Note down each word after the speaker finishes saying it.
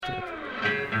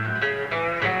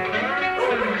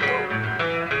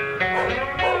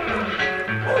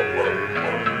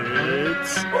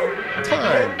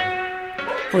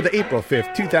for the April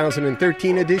 5th,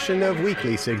 2013 edition of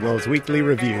Weekly Signals Weekly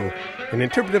Review, an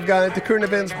interpretive guide to current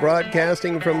events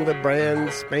broadcasting from the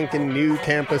brand spanking new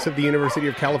campus of the University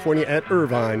of California at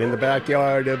Irvine in the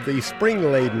backyard of the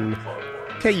spring-laden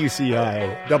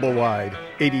KUCI double wide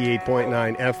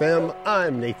 88.9 FM.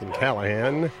 I'm Nathan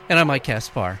Callahan. And I'm Mike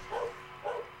Kaspar.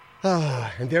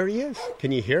 And there he is.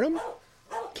 Can you hear him?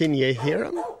 Can you hear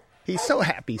him? He's so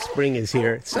happy spring is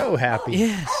here. So happy.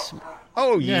 Yes.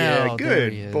 Oh, yeah. No,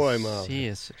 good boy, Mom. He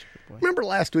is such a good boy. Remember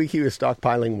last week he was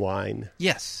stockpiling wine?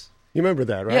 Yes. You remember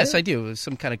that, right? Yes, I do. It was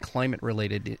some kind of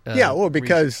climate-related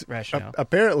because rationale.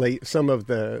 Apparently some of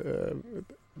the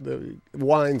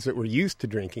wines that we're used to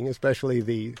drinking, especially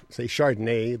the, say,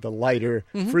 Chardonnay, the lighter,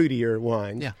 fruitier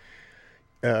wines,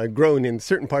 grown in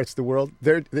certain parts of the world,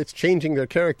 it's changing their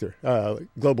character.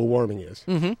 Global warming is.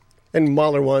 Mm-hmm. And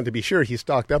Mahler wanted to be sure he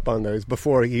stocked up on those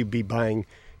before he'd be buying,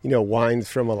 wines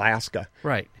from Alaska.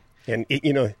 Right. And,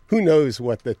 who knows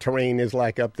what the terrain is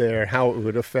like up there, how it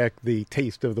would affect the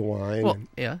taste of the wine. Well,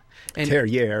 yeah. And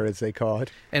Terrier, as they call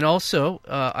it. And also,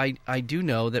 I do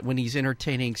know that when he's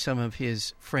entertaining some of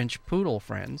his French poodle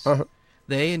friends,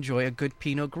 they enjoy a good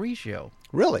Pinot Grigio.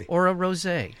 Really? Or a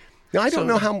Rosé. Now, I don't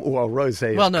know how... Well,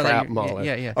 rosé is crap, Mahler.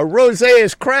 Yeah. A rosé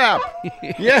is crap.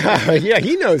 yeah,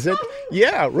 he knows it.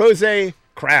 Yeah, rosé,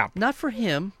 crap. Not for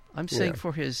him. I'm saying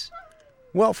for his...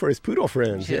 Well, for his poodle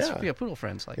friends, poodle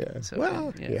friends like that. So,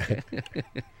 well,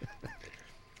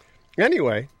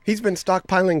 Anyway, he's been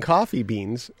stockpiling coffee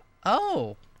beans.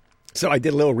 Oh. So I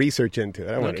did a little research into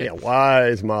it. I went, why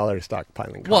is Mahler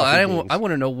stockpiling coffee beans? I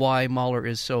want to know why Mahler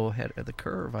is so ahead of the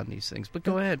curve on these things. But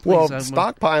go ahead, please. Well,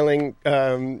 stockpiling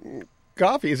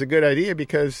coffee is a good idea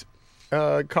because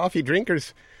coffee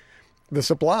drinkers, the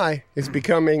supply is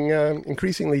becoming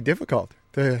increasingly difficult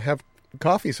to have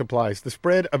coffee supplies. The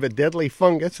spread of a deadly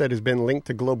fungus that has been linked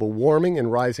to global warming and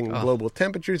rising global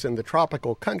temperatures in the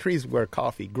tropical countries where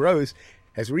coffee grows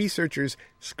has researchers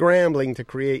scrambling to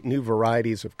create new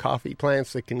varieties of coffee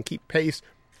plants that can keep pace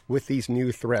with these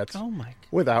new threats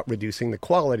without reducing the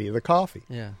quality of the coffee.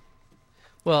 Yeah.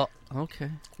 Well,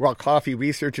 okay. While coffee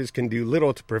researchers can do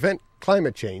little to prevent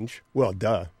climate change, well,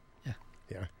 duh.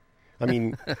 Yeah. I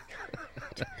mean,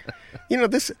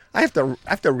 this. I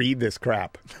have to read this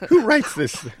crap. Who writes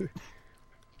this?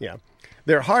 Yeah.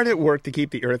 They're hard at work to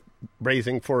keep the Earth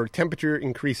bracing for temperature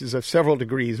increases of several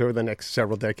degrees over the next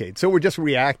several decades. So we're just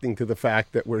reacting to the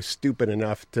fact that we're stupid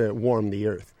enough to warm the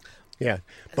Earth. Yeah.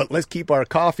 But let's keep our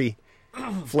coffee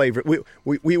flavored.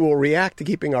 We will react to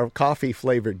keeping our coffee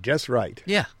flavored just right.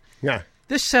 Yeah. Yeah.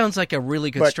 This sounds like a really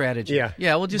good strategy. Yeah.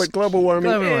 Yeah, we'll just... But global warming,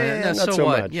 not so so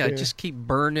much. Yeah, just keep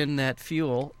burning that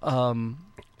fuel.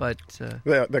 But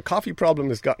the coffee problem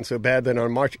has gotten so bad that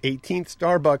on March 18th,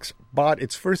 Starbucks bought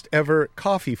its first ever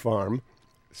coffee farm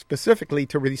specifically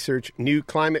to research new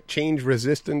climate change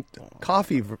resistant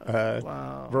coffee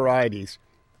varieties.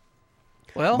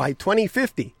 Well, by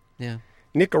 2050,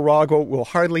 Nicaragua will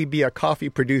hardly be a coffee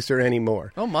producer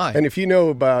anymore. Oh my! And if you know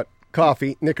about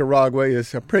coffee, Nicaragua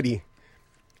is a pretty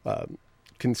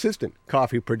consistent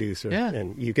coffee producer,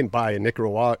 and you can buy a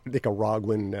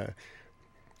Nicaraguan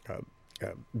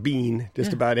bean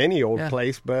just about any old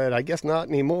place, but I guess not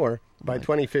anymore by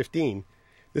 2015.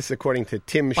 This is according to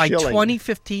Tim Schilling. By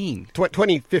 2015?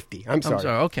 2050. I'm sorry.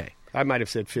 Okay. I might have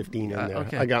said 15 in there.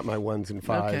 Okay. I got my ones and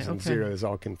fives and zeros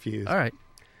all confused. All right.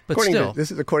 But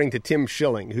this is according to Tim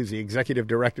Schilling, who's the executive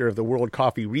director of the World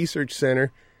Coffee Research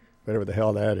Center, whatever the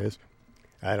hell that is.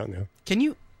 I don't know. Can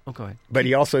you... Oh, go ahead. But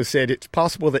he also said it's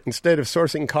possible that instead of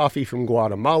sourcing coffee from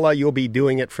Guatemala, you'll be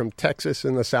doing it from Texas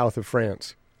in the south of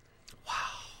France. Wow.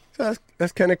 So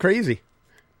that's kind of crazy.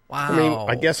 Wow. I mean,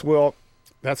 I guess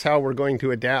that's how we're going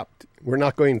to adapt. We're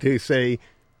not going to, say,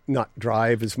 not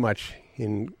drive as much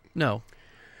in... No.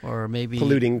 Or maybe...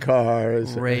 polluting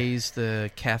cars. Raise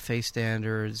the cafe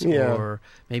standards. Or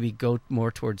maybe go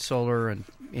more towards solar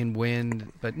and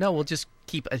wind. But no, we'll just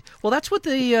keep... Well, that's what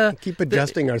the... keep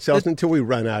adjusting ourselves until we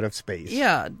run out of space.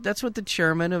 Yeah, that's what the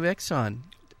chairman of Exxon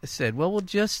said. Well, we'll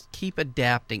just keep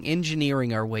adapting,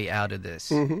 engineering our way out of this.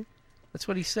 Mm-hmm. That's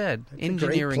what he said. That's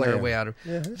engineering our way out of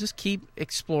it. Just keep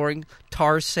exploring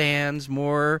tar sands,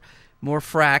 more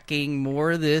fracking,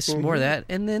 more this, more that,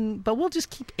 and then. But we'll just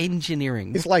keep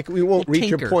engineering. It's like we won't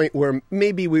reach a point where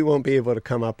maybe we won't be able to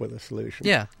come up with a solution.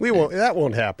 Yeah, we won't. That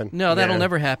won't happen. No, that'll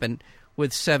never happen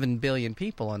with 7 billion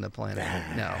people on the planet.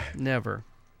 No, never.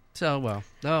 So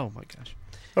oh my gosh.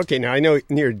 Okay, now I know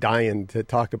you're dying to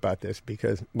talk about this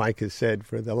because Mike has said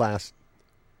for the last,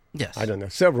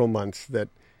 several months that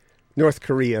North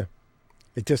Korea,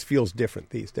 it just feels different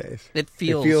these days. It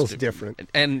feels different.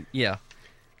 And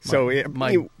So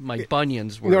my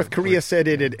bunions were... North Korea said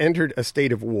it had entered a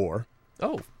state of war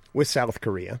Oh, with South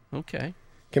Korea. okay.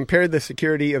 Compared the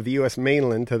security of the U.S.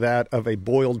 mainland to that of a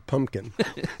boiled pumpkin.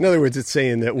 In other words, it's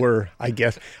saying that we're, I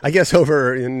guess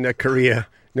over in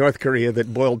North Korea,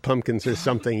 that boiled pumpkins are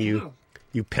something you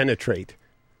penetrate.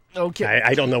 Okay.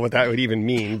 I don't know what that would even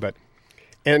mean, but...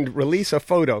 And release a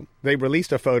photo. They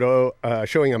released a photo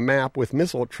showing a map with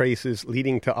missile traces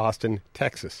leading to Austin,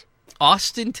 Texas.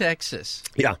 Austin, Texas.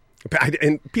 Yeah.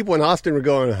 And people in Austin were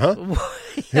going, huh?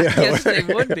 I guess they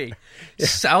would be.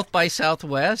 South by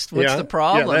Southwest? What's the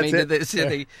problem? Yeah,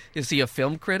 is he a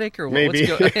film critic or Maybe.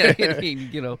 what's going on? I mean,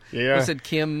 was it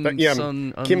Kim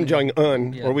Kim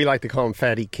Jong-un, or we like to call him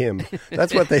Fatty Kim.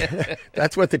 That's what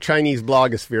the Chinese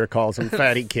blogosphere calls him,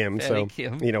 Fatty Kim. Fatty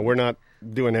Kim. We're not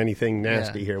doing anything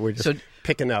nasty here. We're just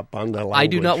picking up on the language. I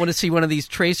do not want to see one of these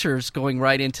tracers going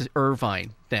right into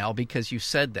Irvine now because you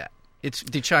said that. It's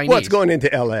the Chinese. Well, it's going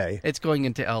into L.A. It's going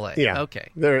into L.A. Yeah. Okay.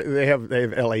 They have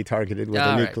L.A. targeted with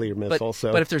a nuclear missile.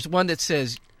 But if there's one that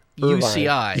says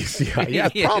Irvine.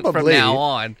 UCI, yeah, probably from now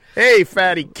on. Hey,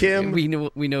 Fatty Kim. We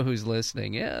know who's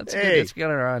listening. Yeah, it's good. It's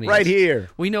got our audience right here.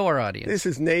 We know our audience. This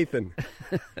is Nathan.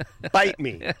 Bite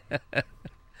me.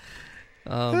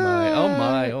 Oh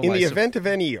my! In the event of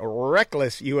any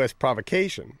reckless U.S.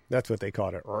 provocation, that's what they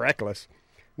called it, reckless,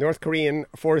 North Korean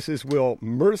forces will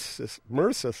mercilessly.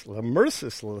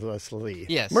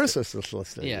 Yes.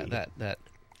 Mercilessly. Yeah, that.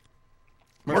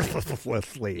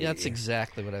 Mercilessly. That's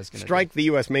exactly what I was going to strike the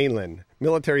U.S. mainland,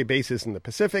 military bases in the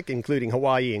Pacific, including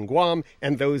Hawaii and Guam,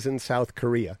 and those in South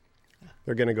Korea.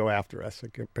 They're going to go after us,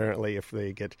 apparently, if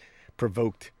they get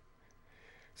provoked.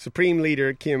 Supreme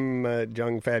Leader Kim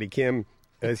Jong-Fatty Kim,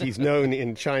 as he's known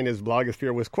in China's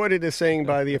blogosphere, was quoted as saying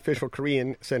by the official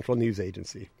Korean Central News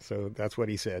Agency. So that's what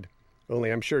he said. Only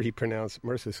I'm sure he pronounced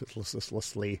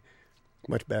mercilessly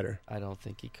much better. I don't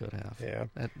think he could have. Yeah.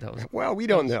 That was, well, we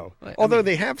don't know. Although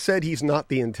they have said he's not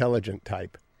the intelligent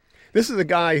type. This is a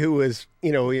guy who was,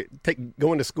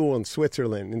 going to school in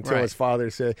Switzerland until his father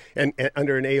said, and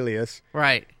under an alias,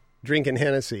 drinking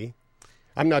Hennessy.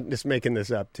 I'm not just making this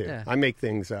up, too. Yeah. I make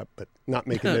things up, but not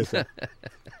making this up.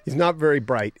 He's not very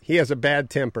bright. He has a bad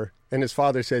temper. And his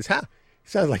father says,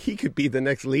 sounds like he could be the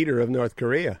next leader of North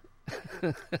Korea.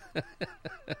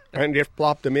 And just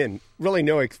plopped him in. Really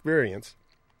no experience.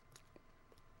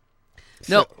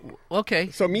 No. Okay.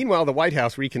 So meanwhile, the White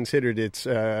House reconsidered its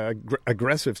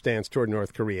aggressive stance toward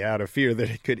North Korea out of fear that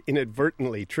it could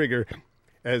inadvertently trigger,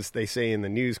 as they say in the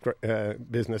news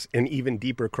business, an even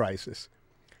deeper crisis.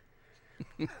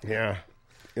 Yeah.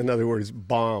 In other words,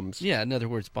 bombs. Yeah, in other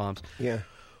words, bombs. Yeah.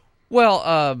 Well,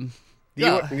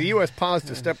 the U.S. paused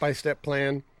a step-by-step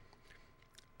plan.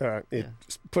 It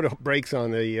put brakes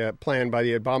on the plan by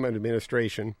the Obama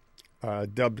administration,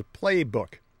 dubbed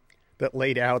Playbook, that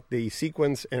laid out the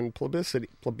sequence and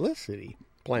publicity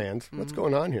plans. What's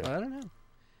going on here? I don't know.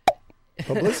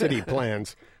 Publicity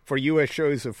plans for U.S.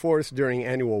 shows of force during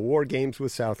annual war games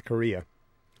with South Korea.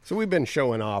 So we've been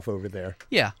showing off over there.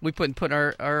 Yeah, we put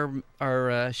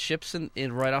our ships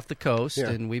in right off the coast,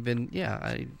 and we've been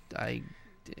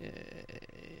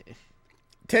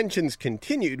Tensions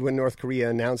continued when North Korea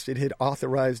announced it had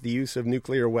authorized the use of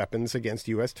nuclear weapons against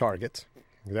U.S. targets.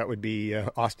 That would be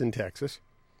Austin, Texas.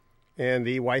 And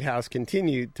the White House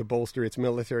continued to bolster its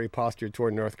military posture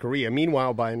toward North Korea,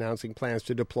 meanwhile by announcing plans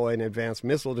to deploy an advanced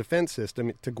missile defense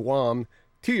system to Guam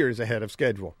 2 years ahead of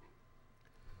schedule.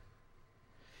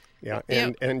 Yeah,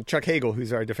 and Chuck Hagel,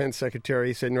 who's our defense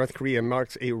secretary, said North Korea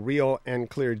marks a real and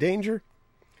clear danger.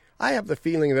 I have the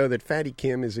feeling, though, that Fatty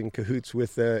Kim is in cahoots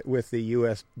with the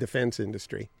U.S. defense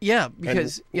industry. Yeah,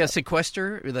 because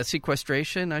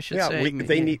sequestration, I should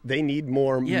say. They need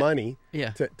more money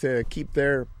to keep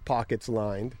their pockets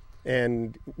lined,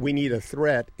 and we need a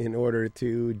threat in order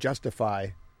to justify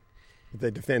the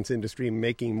defense industry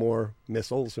making more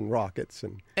missiles and rockets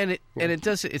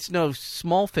it's no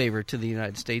small favor to the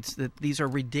United States that these are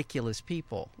ridiculous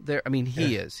people.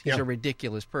 He's a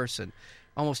ridiculous person.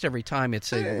 Almost every time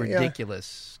it's a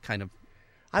ridiculous kind of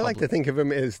I like to think of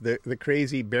him as the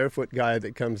crazy barefoot guy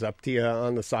that comes up to you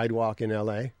on the sidewalk in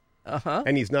L.A.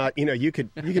 And he's not, you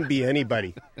can be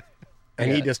anybody,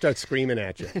 and he just starts screaming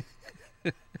at you.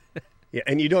 Yeah,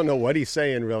 and you don't know what he's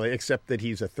saying really, except that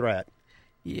he's a threat.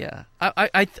 Yeah,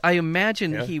 I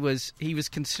imagine he was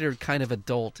considered kind of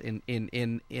adult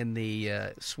in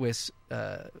the Swiss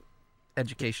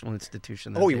educational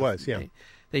institution. He was. Yeah,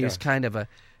 he was kind of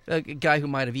a guy who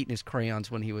might have eaten his crayons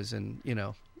when he was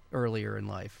earlier in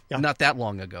life. Yeah. Not that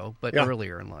long ago, but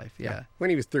earlier in life. Yeah,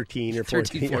 when he was 13 or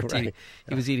 14. 14,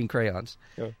 he was eating crayons.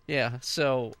 Yeah.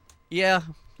 So oh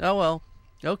well,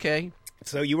 okay.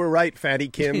 So you were right. Fatty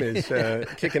Kim is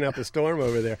kicking up a storm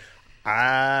over there.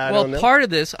 I don't know. Part of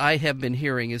this I have been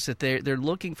hearing is that they're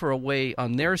looking for a way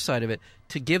on their side of it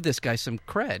to give this guy some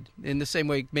cred. In the same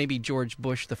way maybe George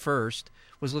Bush the First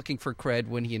was looking for cred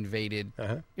when he invaded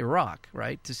Iraq,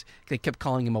 right? They kept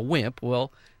calling him a wimp.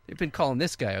 Well, they've been calling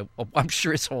this guy, I'm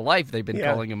sure his whole life they've been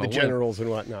calling him a wimp. The generals and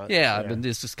whatnot. Yeah, but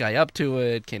is this guy up to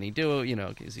it? Can he do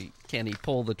it? Can he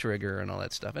pull the trigger and all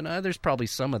that stuff? And there's probably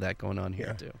some of that going on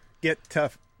here, too. Get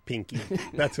tough, Pinky.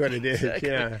 That's what it is.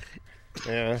 Exactly.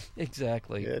 Yeah.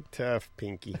 Exactly. Get tough,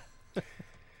 Pinky.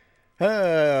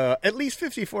 At least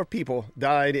 54 people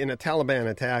died in a Taliban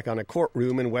attack on a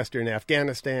courtroom in western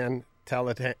Afghanistan.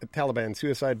 Taliban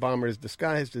suicide bombers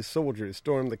disguised as soldiers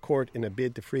stormed the court in a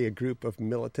bid to free a group of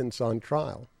militants on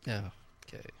trial. Yeah,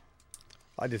 okay.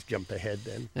 I just jump ahead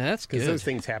then. Yeah, that's good. Because those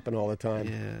things happen all the time.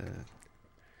 Yeah.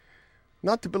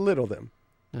 Not to belittle them.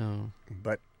 No.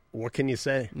 But what can you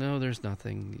say? No, there's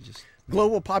nothing. You just...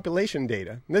 Global population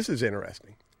data. This is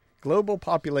interesting. Global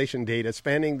population data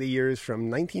spanning the years from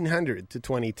 1900 to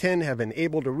 2010 have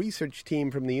enabled a research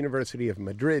team from the University of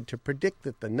Madrid to predict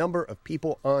that the number of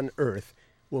people on Earth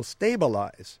will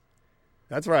stabilize.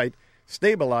 That's right,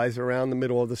 stabilize around the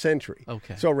middle of the century.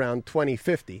 Okay. So around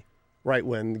 2050, right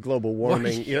when global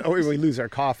warming, we lose our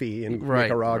coffee in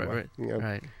Nicaragua.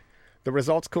 Right. The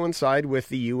results coincide with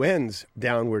the UN's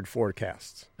downward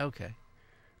forecasts. Okay.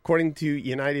 According to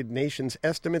United Nations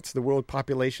estimates, the world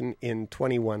population in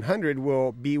 2100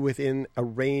 will be within a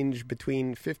range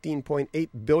between 15.8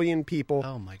 billion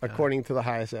people, according to the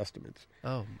highest estimates.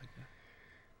 Oh, my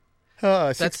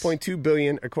God. 6.2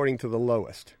 billion, according to the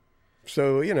lowest.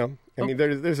 So,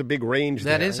 there's a big range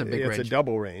there. That is a big range. It's a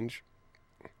double range.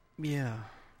 Yeah.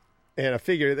 And a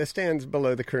figure that stands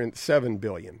below the current 7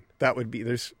 billion. That would be,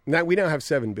 we don't have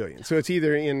 7 billion. So it's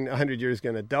either in 100 years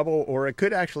going to double or it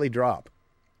could actually drop.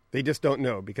 They just don't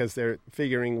know because they're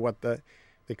figuring what they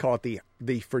call it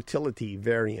the fertility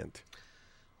variant.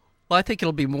 Well, I think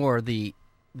it'll be more the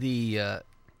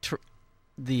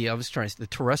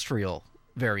terrestrial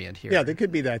variant here. Yeah, there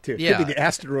could be that too. It could be the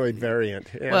asteroid variant.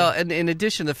 Yeah. Well, and in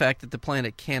addition to the fact that the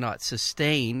planet cannot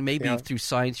sustain, maybe through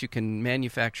science you can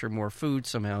manufacture more food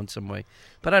somehow in some way,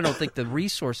 but I don't think the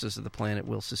resources of the planet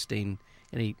will sustain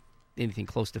anything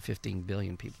close to 15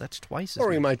 billion people. That's twice as Or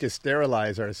we many. might just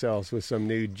sterilize ourselves with some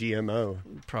new GMO.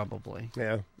 Probably.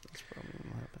 Yeah. That's probably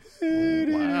what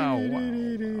will happen.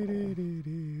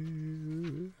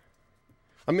 Wow.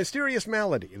 A mysterious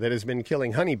malady that has been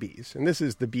killing honeybees. And this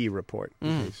is the bee report,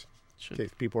 in case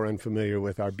people are unfamiliar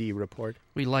with our bee report.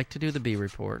 We like to do the bee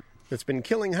report. That's been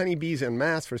killing honeybees en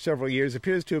masse for several years,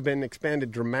 appears to have been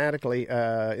expanded dramatically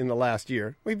in the last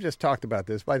year. We've just talked about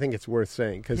this, but I think it's worth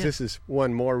saying, because this is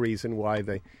one more reason why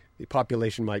the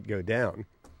population might go down.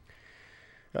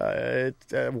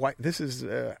 This is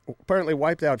apparently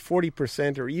wiped out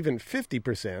 40% or even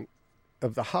 50%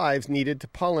 of the hives needed to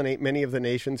pollinate many of the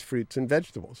nation's fruits and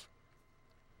vegetables.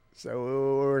 So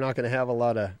we're not going to have a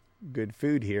lot of good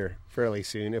food here fairly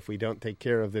soon if we don't take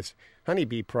care of this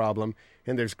honeybee problem.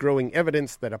 And there's growing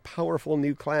evidence that a powerful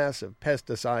new class of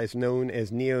pesticides known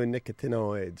as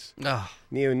neonicotinoids,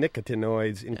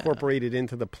 neonicotinoids incorporated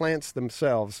into the plants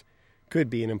themselves, could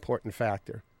be an important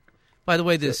factor. By the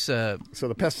way, this so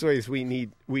the pesticides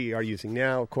we are using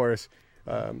now, of course,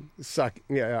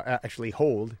 actually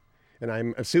hold, and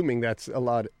I'm assuming has a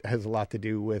lot to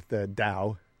do with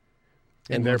Dow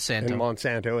and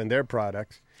Monsanto and their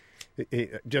products.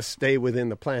 Just stay within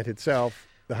the plant itself.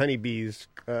 The honeybees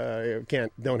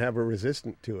don't have a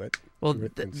resistance to it. Well,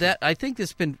 that I think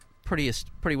it's been pretty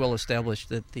well established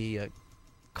that the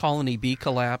colony bee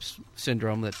collapse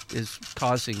syndrome that is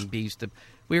causing bees to.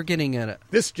 We're getting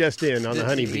this just in on the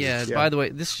honeybees. Yeah. By the way,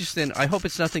 this just in. I hope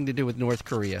it's nothing to do with North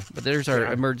Korea. But there's our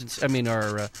our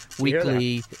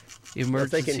weekly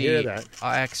emergency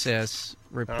access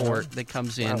report that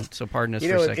comes in. Wow. So pardon us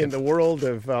for a second. In the world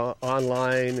of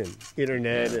online and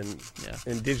internet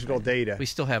and digital data, we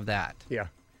still have that. Yeah.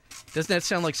 Doesn't that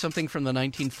sound like something from the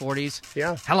 1940s?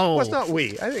 Yeah. Hello. Well, it's not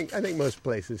we. I think most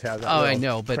places have that. Oh, I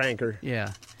know, but cranker.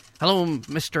 Yeah. Hello,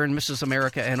 Mr. and Mrs.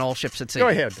 America, and all ships at sea. Go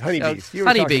ahead, honeybees. You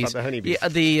were talking about the honeybees.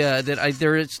 Yeah,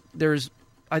 there's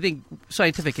I think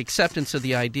scientific acceptance of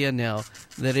the idea now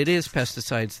that it is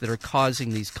pesticides that are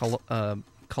causing these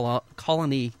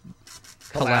colony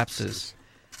collapses.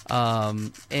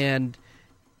 And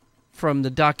from the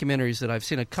documentaries that I've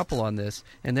seen, a couple on this,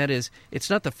 and that is,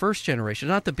 it's not the first generation,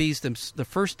 not the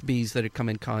first bees that have come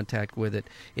in contact with it.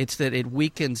 It's that it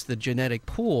weakens the genetic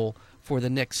pool for the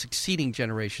next succeeding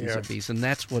generations of Yeah. bees, and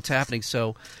that's what's happening.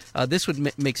 So this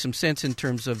would make some sense in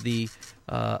terms of the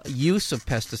use of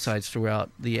pesticides throughout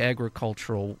the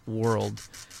agricultural world.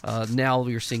 Now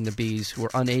we're seeing the bees who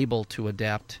are unable to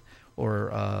adapt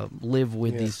or live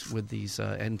with these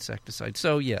insecticides.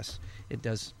 So yes, it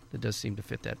does seem to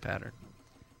fit that pattern.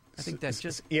 I think that's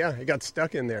just Yeah, it got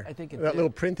stuck in there. I think it that did. little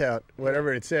printout,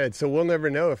 whatever it said. So we'll never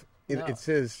know if No. it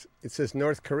says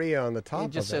North Korea on the top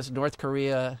it just of it. says North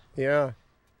Korea Yeah.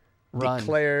 run.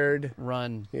 Declared.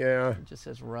 Run. Yeah. It just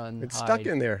says run. It's hide. stuck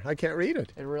in there. I can't read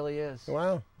it. It really is.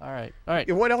 Wow. All right. All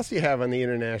right. What else do you have on the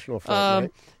international front?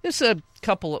 Right? There's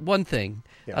one thing.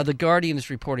 Yeah. The Guardian is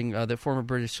reporting that former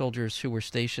British soldiers who were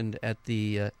stationed at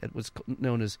it was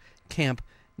known as Camp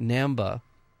Namba,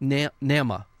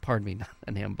 Nama. Pardon me, not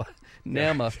Namba.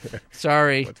 Nama.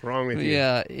 Sorry. What's wrong with you?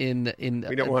 Yeah.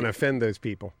 We don't want to offend those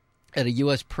people. At a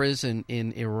U.S. prison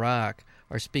in Iraq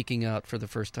are speaking out for the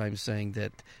first time, saying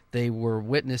that they were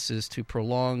witnesses to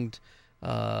prolonged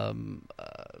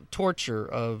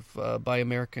torture by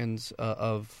Americans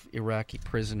of Iraqi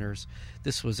prisoners.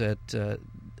 This was at a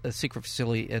secret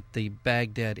facility at the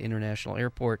Baghdad International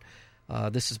Airport.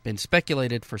 This has been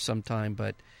speculated for some time,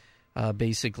 but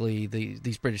basically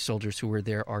these British soldiers who were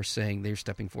there are saying they're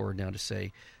stepping forward now to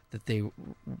say that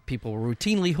people were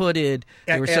routinely hooded.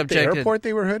 They were At the subjected. airport,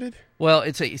 they were hooded? Well,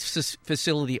 it's a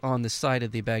facility on the side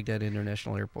of the Baghdad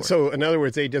International Airport. So, in other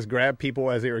words, they just grabbed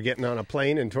people as they were getting on a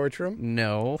plane and torture them?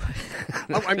 No.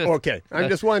 Okay. I'm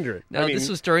just wondering. No, this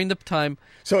was during the time.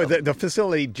 So the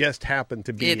facility just happened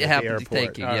to be It at happened. the airport.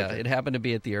 Thank you. Oh, Yeah, okay. it happened to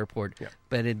be at the airport, Yeah.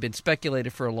 but it had been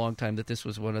speculated for a long time that this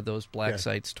was one of those black Yeah.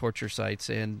 sites, torture sites,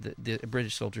 and the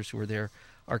British soldiers who were there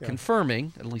are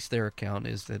confirming, at least their account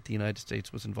is that the United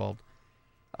States was involved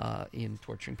in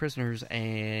torturing prisoners,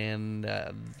 and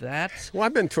that's. Well,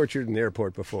 I've been tortured in the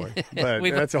airport before, but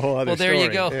We've- that's a whole other Well, there story.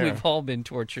 you go. Yeah. We've all been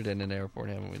tortured in an airport,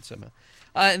 haven't we, somehow?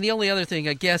 And the only other thing,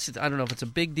 I guess, I don't know if it's a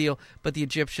big deal, but the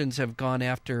Egyptians have gone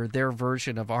after their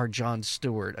version of our Jon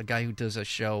Stewart, a guy who does a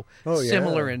show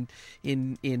similar in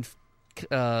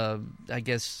I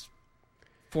guess,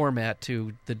 format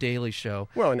to The Daily Show.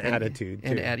 Well, an attitude,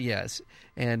 too. Yes.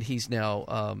 And he's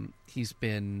now, he's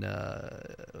been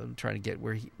I'm trying to get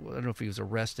where I don't know if he was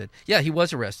arrested. Yeah, he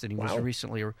was arrested. He was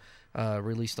recently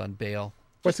released on bail.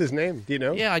 What's his name? Do you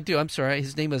know? Yeah, I do. I'm sorry.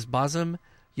 His name is Bassem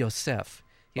Youssef.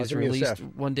 He was Bassem released Youssef.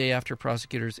 one day after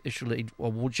prosecutors issued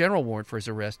a general warrant for his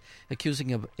arrest, accusing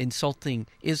him of insulting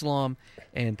Islam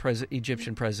and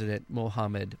Egyptian President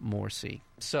Mohamed Morsi.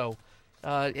 So,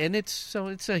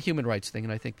 it's a human rights thing,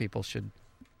 and I think people should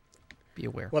be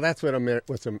aware. Well, that's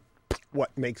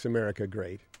what makes America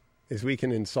great, is we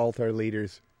can insult our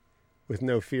leaders with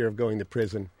no fear of going to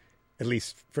prison, at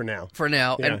least for now. For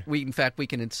now, Yeah. and we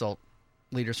can insult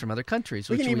leaders from other countries.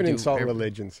 We which can even do insult every-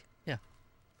 religions. Yeah.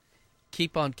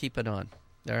 Keep on keeping on.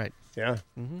 All right. Yeah.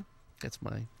 That's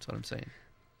what I'm saying.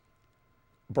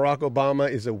 Barack Obama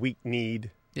is a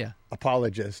weak-kneed Yeah.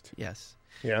 apologist. Yes.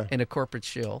 Yeah. And a corporate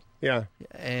shill. Yeah.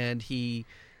 And he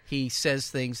says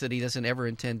things that he doesn't ever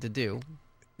intend to do.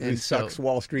 He And sucks so,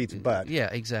 Wall Street's butt. Yeah,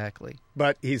 exactly.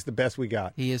 But he's the best we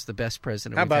got. He is the best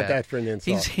president How we've about had. that for an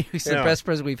insult? He's the Yeah. best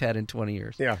president we've had in 20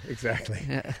 years. Yeah, exactly.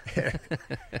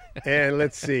 And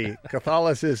let's see.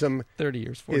 Catholicism 30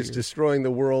 years, 40 is years. destroying the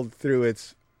world through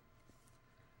its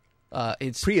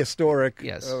It's prehistoric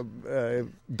Yes.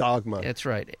 dogma. That's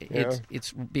right. Yeah.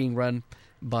 It's being run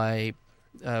by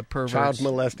perverts, Child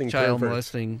molesting child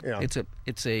perverts. molesting. Yeah.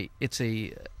 It's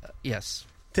a yes.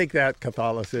 Take that,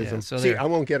 Catholicism. Yeah, so See, there. I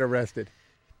won't get arrested.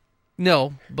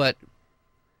 No, but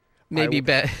maybe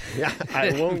bad. Yeah,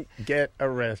 I won't get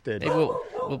arrested. Maybe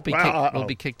we'll be Wow, we'll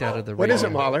be kicked out of the What radio, is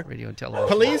it, Mahler? radio and television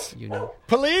Police? union.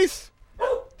 Police?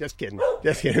 Just kidding.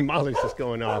 Just kidding. Mahler's just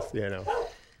going off,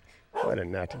 What a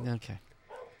nut. Okay.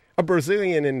 A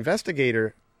Brazilian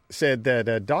investigator said that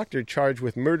a doctor charged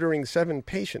with murdering 7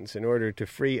 patients in order to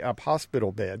free up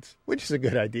hospital beds, which is a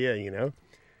good idea.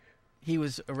 He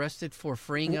was arrested for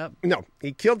freeing up. No,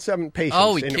 he killed 7 patients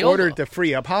Oh, he in killed order them. to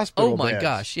free up hospital Oh my beds.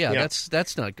 gosh! Yeah,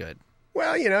 that's not good.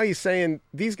 Well, he's saying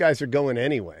these guys are going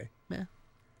anyway. Yeah.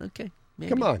 Okay. Maybe.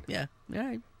 Come on. Yeah. All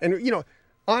right. And,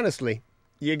 honestly,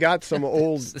 you got some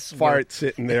old This is fart where-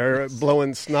 sitting there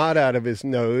blowing snot out of his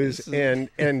nose and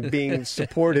being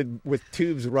supported with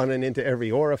tubes running into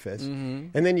every orifice.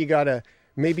 Mm-hmm. And then you got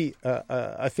maybe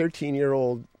a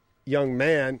 13-year-old young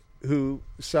man who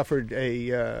suffered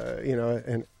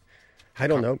an I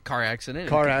don't know, Car accident.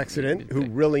 car accident, who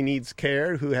really needs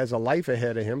care, who has a life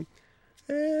ahead of him.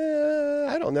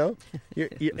 I don't know.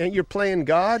 And you're playing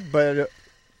God, but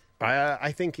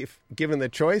I think if given the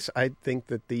choice, I think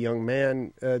that the young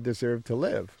man deserved to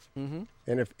live. Mm-hmm.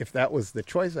 And if that was the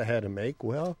choice I had to make,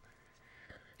 well,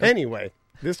 anyway,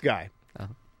 this guy,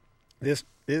 this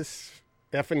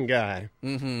effing guy,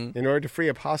 in order to free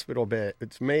up hospital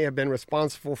beds, may have been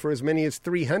responsible for as many as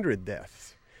 300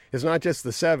 deaths. It's not just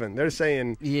the 7. They're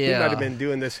saying he might have been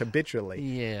doing this habitually.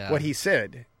 Yeah. What he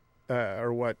said,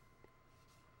 or what...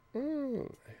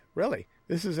 really?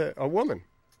 This is a woman.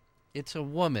 It's a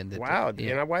woman. That Wow.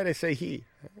 You know, why'd I say he?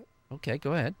 Okay,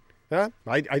 go ahead. Huh?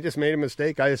 I just made a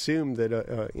mistake. I assumed that,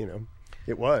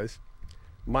 it was.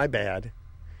 My bad.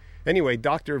 Anyway,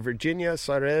 Dr. Virginia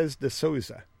Sarez de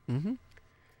Souza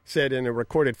said in a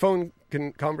recorded phone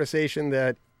conversation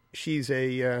that she's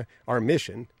our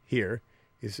mission here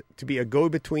is to be a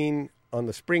go-between on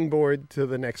the springboard to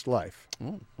the next life.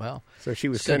 Oh, well. So she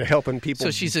was kind of helping people.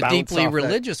 So she's a deeply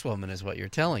religious woman, is what you're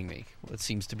telling me. It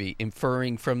seems to be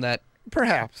inferring from that.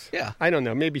 Perhaps. Yeah. I don't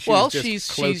know. Maybe she's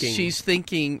just cloaking. She's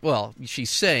thinking. Well, she's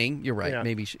saying. You're right. Yeah.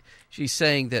 Maybe she's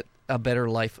saying that a better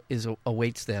life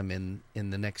awaits them in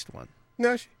the next one.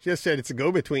 No, she just said it's a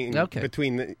go-between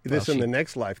between this and the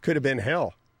next life. Could have been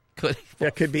hell.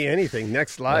 That could be anything.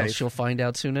 Next life. Well, she'll find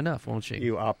out soon enough, won't she?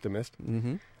 You optimist.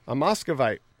 Mm-hmm. A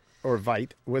Moscovite, or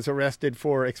Vite, was arrested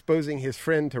for exposing his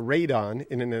friend to radon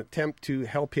in an attempt to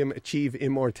help him achieve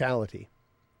immortality.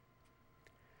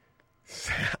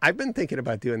 I've been thinking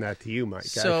about doing that to you, Mike.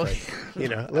 So,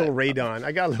 actually. A little radon.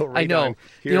 I got a little radon. I know.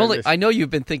 Here I know you've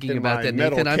been thinking about that,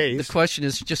 Nathan. Case. The question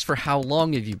is just for how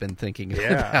long have you been thinking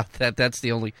about that? That's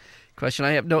the only question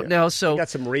I have. Now, so I got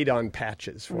some radon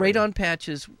patches.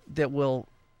 Patches that will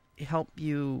help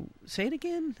you. Say it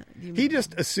again. He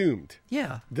just assumed.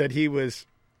 Yeah. That he was.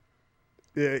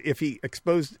 If he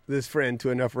exposed this friend to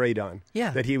enough radon,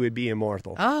 that he would be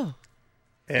immortal. Oh.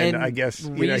 And I guess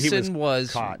reason he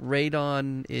was caught.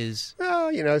 Radon is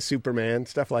Superman,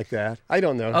 stuff like that. I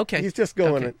don't know. Okay, he's just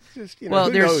going. Okay. Who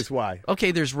knows why?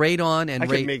 Okay, there's radon and I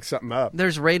could make something up.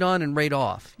 There's radon and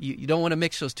radoff. You don't want to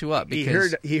mix those two up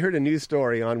because he heard a news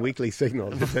story on Weekly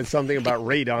Signal that said something about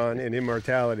radon and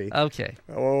immortality. Okay.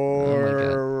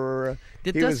 Or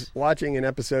he was watching an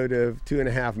episode of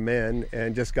 2.5 Men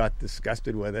and just got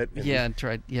disgusted with it. And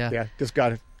tried. Yeah. Just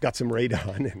got some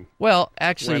radon and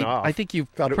actually, went off. I think you've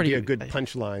thought it would be a good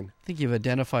punchline. I think you've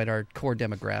identified our core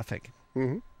demographic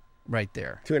right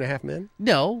there. 2.5 Men?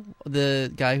 No,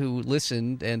 the guy who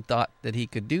listened and thought that he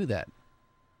could do that.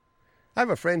 I have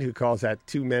a friend who calls that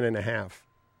 2 men and a half.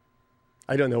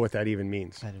 I don't know what that even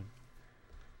means. I don't.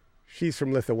 She's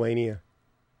from Lithuania.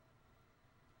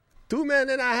 2 men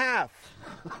and a half.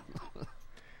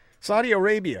 Saudi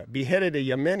Arabia beheaded a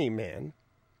Yemeni man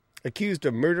accused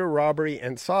of murder, robbery,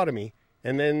 and sodomy,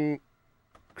 and then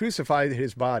crucified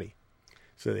his body.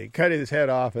 So they cut his head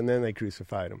off, and then they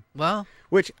crucified him. Well,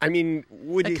 which, I mean,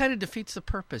 that kind of defeats the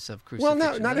purpose of crucifixion.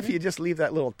 Well, not if you just leave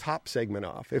that little top segment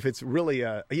off. If it's really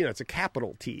it's a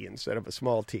capital T instead of a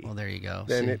small t. Well, there you go.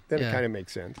 Then it kind of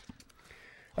makes sense.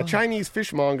 A Chinese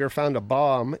fishmonger found a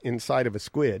bomb inside of a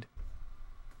squid.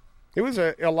 It was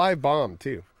a live bomb,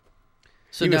 too.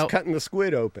 So he was cutting the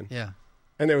squid open. Yeah.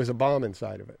 And there was a bomb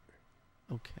inside of it.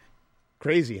 Okay.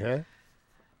 Crazy, huh?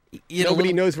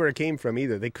 Nobody knows where it came from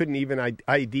either. They couldn't even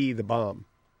ID the bomb.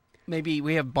 Maybe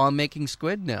we have bomb-making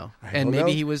squid now. And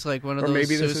maybe he was like one of those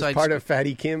maybe this is part of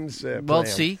Fatty Kim's plan.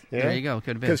 See? Yeah? There you go.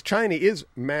 Could have been. Because China is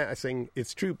massing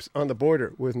its troops on the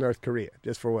border with North Korea,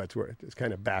 just for what it's worth. It's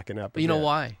kind of backing up. But you know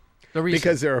why? The reason.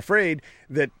 Because they're afraid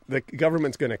that the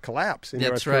government's going to collapse in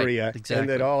North Korea. Exactly. And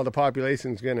that all the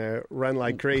population's going to run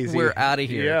like crazy. We're out of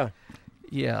here. Yeah.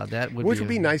 Yeah, that would Which would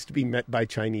be nice to be met by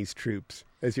Chinese troops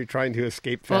as you're trying to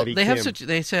escape Fatty Kim.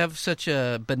 They have such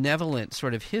a benevolent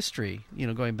sort of history,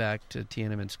 going back to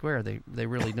Tiananmen Square. They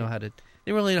really know how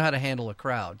to handle a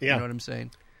crowd. Yeah. You know what I'm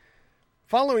saying?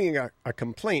 Following a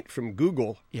complaint from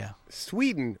Google,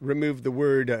 Sweden removed the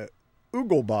word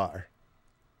Ugelbar.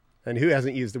 And who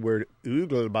hasn't used the word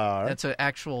Ugelbar? That's an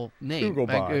actual name,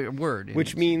 Ugelbar, word.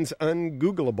 Which means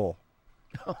ungoogleable.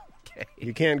 Okay.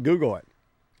 You can't Google it.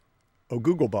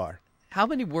 Google bar. How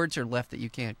many words are left that you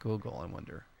can't Google, I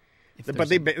wonder? But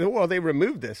they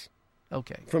removed this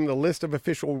from the list of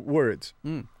official words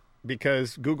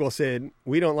because Google said,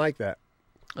 we don't like that.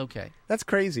 Okay. That's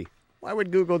crazy. Why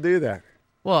would Google do that?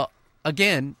 Well,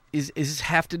 again, is this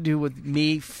have to do with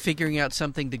me figuring out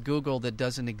something to Google that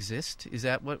doesn't exist? Is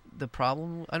that what the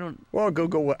problem? I don't... Well,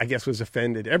 Google, I guess, was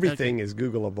offended. Everything is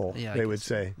Googleable, they would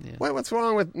say. Yeah. Well, what's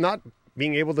wrong with not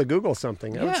being able to Google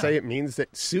something? I would say it means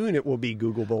that soon it will be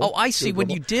Googleable. Oh, I see. Googleable. When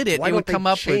you did it, it would come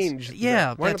up with...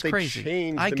 Why that's don't they crazy.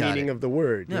 change the meaning of the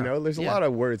word? Yeah. There's a lot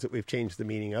of words that we've changed the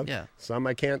meaning of. Yeah. Some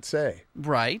I can't say.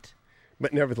 Right.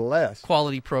 But nevertheless,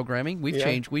 Quality programming. We've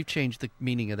Yeah. changed the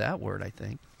meaning of that word, I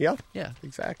think. yeah, Yeah.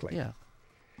 exactly. Yeah.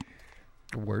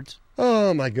 Words.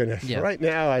 Oh my goodness! Yeah. Right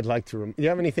now, I'd like to. Do you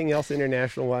have anything else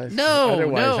international wise? No,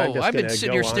 Otherwise, I'm no. just I've been gonna sitting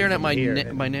go here on staring at from my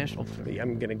here. my national.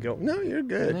 I'm going to go. No, you're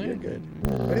good. You're good.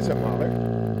 What is it, Mahler?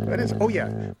 What is? Oh,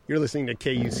 yeah. You're listening to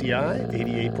KUCI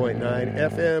 88.9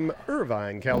 FM,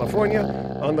 Irvine, California,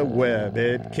 on the web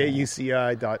at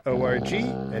kuci.org.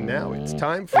 And now it's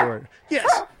time for.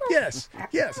 Yes.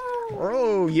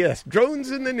 Oh, yes. Drones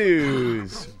in the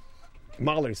news.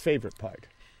 Mahler's favorite part.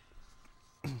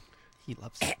 He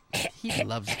loves it. He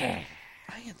loves it.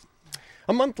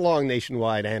 A month-long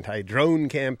nationwide anti-drone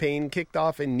campaign kicked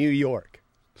off in New York.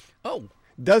 Oh.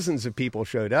 Dozens of people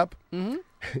showed up. Mm-hmm.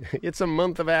 It's a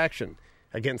month of action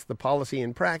against the policy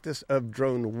and practice of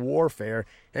drone warfare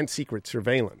and secret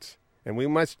surveillance. And we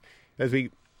must, as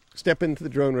we step into the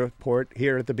drone report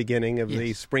here at the beginning of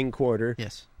the spring quarter,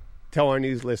 Yes. tell our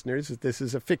news listeners that this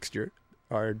is a fixture,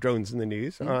 our Drones in the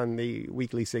News, on the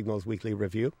Weekly Signals Weekly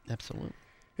Review, Absolutely.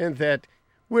 and that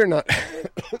we're not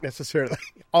necessarily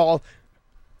all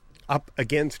up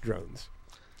against drones.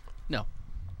 No.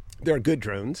 There are good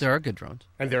drones, There are good drones.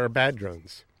 and there are bad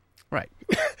drones. Right.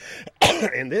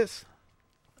 And this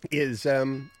is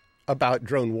about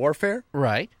drone warfare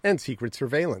Right. and secret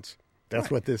surveillance. That's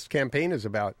what this campaign is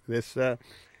about, this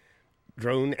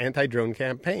anti-drone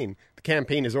campaign. The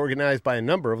campaign is organized by a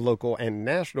number of local and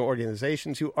national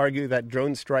organizations who argue that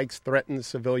drone strikes threaten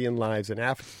civilian lives in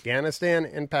Afghanistan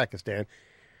and Pakistan.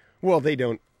 Well, they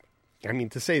don't. I mean,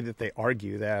 to say that they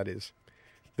argue that is,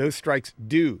 those strikes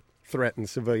do threaten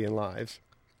civilian lives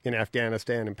in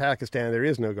Afghanistan and Pakistan. There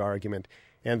is no argument.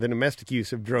 And the domestic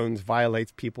use of drones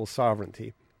violates people's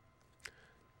sovereignty.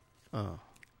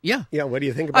 Yeah. Yeah, what do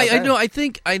you think about that? I know. I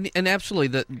think, and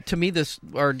absolutely, to me,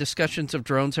 our discussions of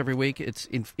drones every week. It's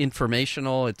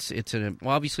informational.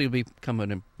 Obviously, it'll become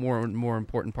a more and more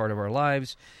important part of our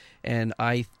lives, and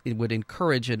it would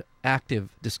encourage an active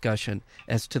discussion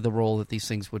as to the role that these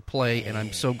things would play. And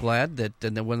I'm so glad that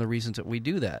one of the reasons that we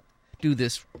do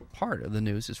this part of the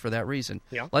news is for that reason.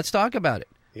 Yeah. Let's talk about it.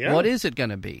 Yeah. What is it going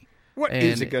to be? What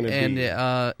is it going to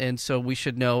be? And so we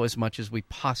should know as much as we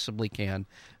possibly can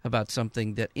about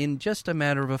something that in just a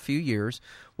matter of a few years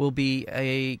will be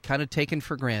a kind of taken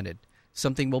for granted.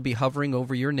 Something will be hovering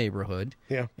over your neighborhood.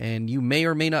 Yeah. And you may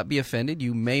or may not be offended.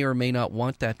 You may or may not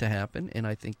want that to happen. And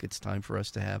I think it's time for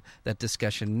us to have that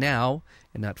discussion now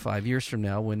and not 5 years from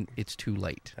now when it's too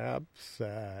late.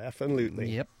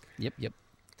 Absolutely. Yep.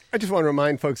 I just want to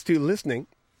remind folks, too, listening,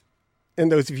 and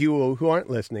those of you who aren't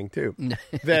listening, too,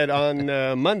 that on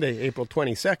Monday, April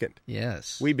 22nd,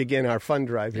 Yes. we begin our fund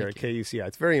drive here at KUCI.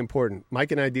 It's very important. Mike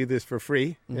and I do this for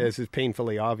free, as is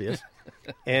painfully obvious.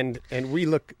 and we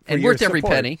look for and your worth every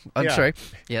support. penny. I'm Yeah. sorry.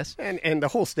 Yes. And the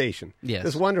whole station. Yes.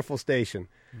 This wonderful station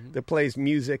that plays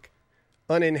music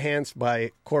unenhanced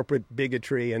by corporate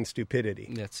bigotry and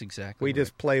stupidity. That's exactly We right.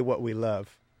 just play what we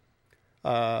love.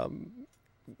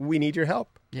 We need your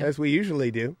help, Yeah. as we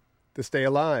usually do, to stay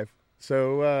alive.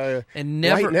 So And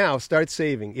never- right now, start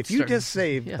saving. If you Start- just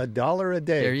save yeah. $1 a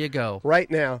day, There you go. right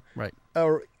now, Right.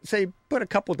 or say put a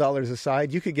couple dollars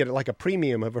aside, you could get like a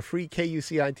premium of a free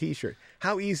KUCI T-shirt.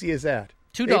 How easy is that?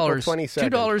 $2. April 22nd.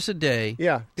 $2 a day.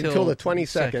 Yeah, until till the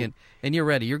 22nd. and you're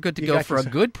ready. You're good to You go got for a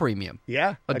yourself- good premium.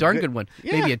 Yeah, A darn good one.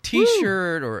 Yeah, Maybe a woo.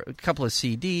 T-shirt or a couple of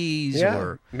CDs Yeah,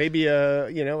 or maybe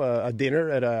a dinner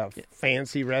at a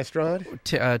fancy restaurant.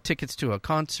 tickets to a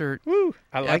concert. Woo!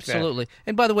 I like Absolutely.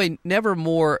 And by the way, never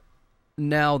more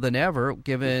now than ever,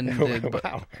 given the,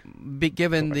 Wow.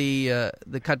 given the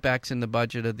cutbacks in the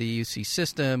budget of the UC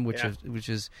system, which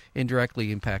is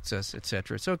indirectly impacts us,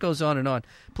 etc. So it goes on and on.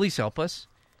 Please help us.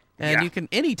 And you can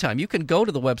you can go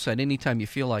to the website anytime you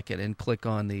feel like it and click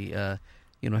on the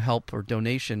help or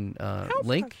donation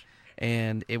link,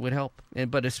 and it would help.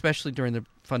 But especially during the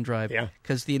fund drive,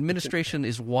 because the administration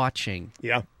is watching.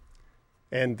 Yeah,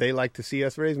 and they like to see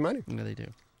us raise money. Yeah, they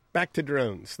do. Back to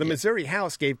drones. The Missouri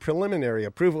House gave preliminary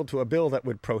approval to a bill that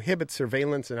would prohibit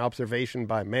surveillance and observation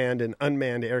by manned and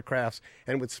unmanned aircrafts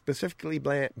and would specifically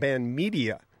ban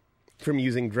media from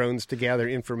using drones to gather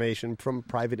information from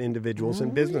private individuals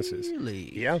and businesses.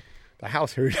 Really? Yeah. The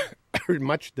House heard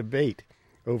much debate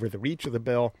over the reach of the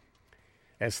bill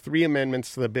as 3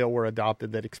 amendments to the bill were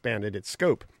adopted that expanded its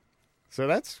scope. So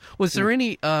that's... Was there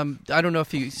any, I don't know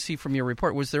if you see from your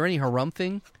report, was there any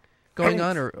harumphing going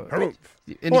on? Or anybody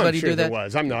well, I'm sure do that? there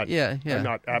was. I'm not I'm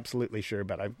not absolutely sure,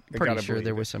 but I've pretty got to sure believe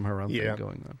there it. was some harumphing Yeah.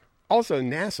 going on. Also,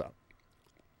 NASA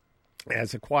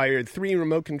has acquired 3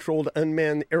 remote-controlled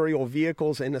unmanned aerial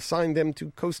vehicles and assigned them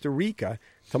to Costa Rica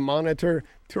to monitor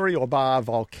Turrialba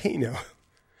volcano.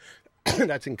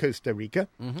 That's in Costa Rica.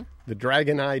 Mm-hmm. The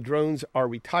Dragon Eye drones are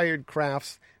retired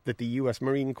crafts that the U.S.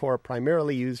 Marine Corps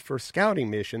primarily used for scouting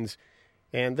missions,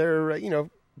 and they're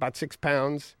about 6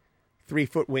 pounds,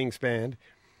 3-foot wingspan,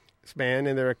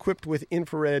 and they're equipped with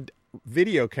infrared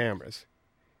video cameras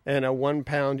and a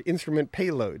 1-pound instrument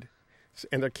payload,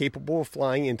 and they're capable of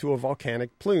flying into a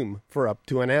volcanic plume for up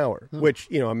to an hour, which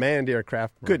a manned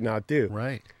aircraft could not do.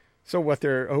 Right. So what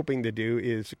they're hoping to do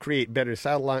is create better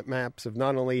satellite maps of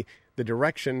not only the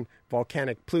direction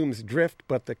volcanic plumes drift,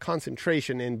 but the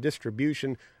concentration and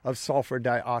distribution of sulfur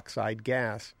dioxide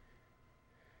gas.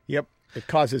 Yep, it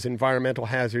causes environmental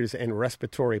hazards and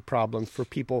respiratory problems for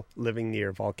people living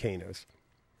near volcanoes.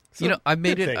 So, I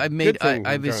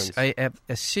have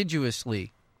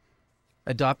assiduously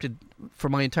adopted for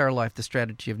my entire life the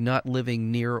strategy of not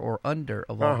living near or under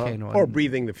a volcano. Or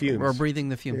breathing the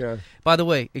fumes. Yeah. By the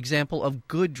way, example of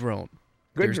good drone.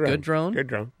 There's good drone. Good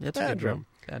drone. That's Bad a good drone. drone.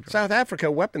 Bad drone. South Africa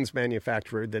weapons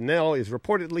manufacturer Denel is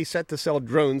reportedly set to sell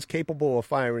drones capable of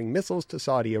firing missiles to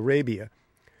Saudi Arabia.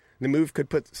 The move could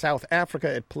put South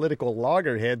Africa at political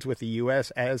loggerheads with the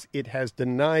U.S. as it has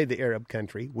denied the Arab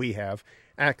country,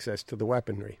 access to the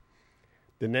weaponry.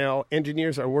 Denel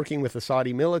engineers are working with the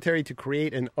Saudi military to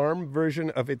create an armed version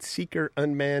of its Seeker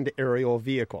unmanned aerial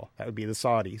vehicle. That would be the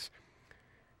Saudis.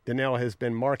 Denel has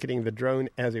been marketing the drone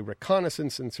as a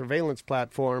reconnaissance and surveillance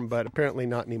platform, but apparently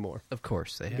not anymore. Of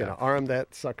course they have. Going to arm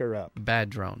that sucker up. Bad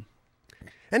drone.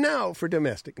 And now for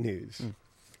domestic news.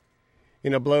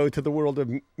 In a blow to the world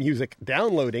of music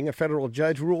downloading, a federal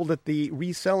judge ruled that the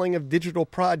reselling of digital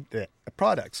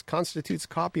products constitutes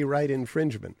copyright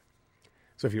infringement.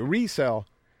 So if you resell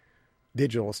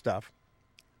digital stuff,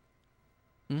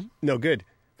 no good.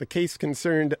 The case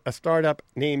concerned a startup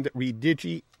named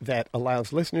Redigi that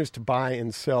allows listeners to buy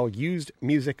and sell used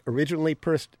music originally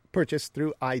purchased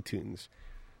through iTunes.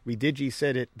 Redigi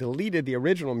said it deleted the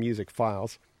original music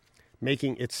files,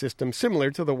 making its system similar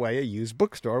to the way a used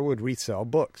bookstore would resell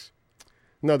books.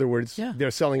 In other words, they're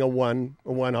selling a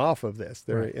one-off of this,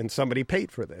 and somebody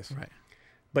paid for this. Right.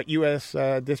 But U.S.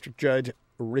 District Judge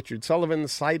Richard Sullivan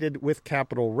sided with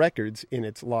Capitol Records in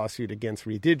its lawsuit against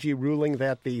Redigi, ruling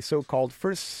that the so-called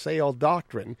first sale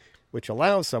doctrine, which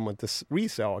allows someone to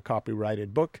resell a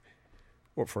copyrighted book,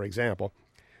 or for example,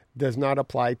 does not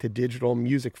apply to digital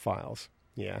music files.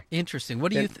 Yeah. Interesting.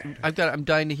 What do you I'm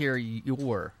dying to hear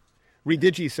your.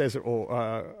 Redigi says it will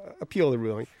appeal the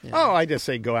ruling. Yeah. I just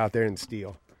say go out there and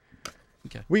steal.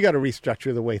 Okay. We got to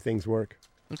restructure the way things work.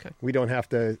 Okay. We don't have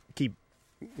to keep,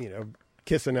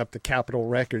 kissing up to Capitol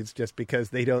Records just because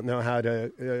they don't know how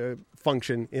to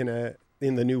function in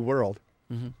the new world.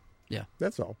 Mm-hmm. Yeah,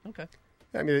 that's all. Okay.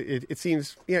 I mean, it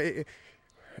seems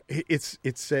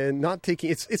it's not taking.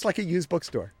 It's like a used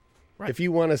bookstore. Right. If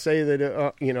you want to say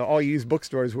that all used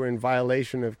bookstores were in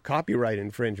violation of copyright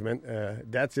infringement,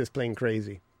 that's just plain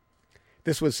crazy.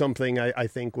 This was something I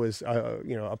think was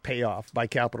a payoff by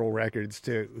Capitol Records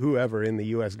to whoever in the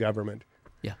U.S. government.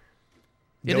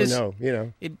 It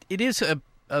is a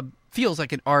feels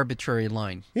like an arbitrary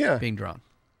line being drawn.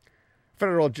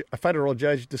 A federal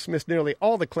judge dismissed nearly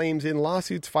all the claims in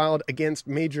lawsuits filed against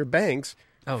major banks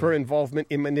for involvement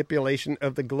in manipulation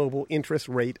of the global interest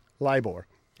rate LIBOR.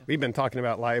 Yeah. We've been talking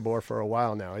about LIBOR for a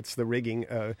while now. It's the rigging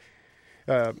of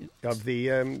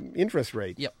the interest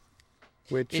rate. Yep.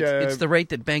 Which it's the rate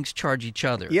that banks charge each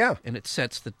other. Yeah. And it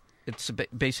sets it's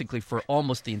basically for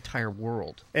almost the entire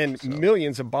world. And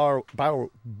millions of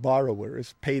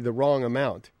borrowers pay the wrong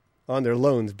amount on their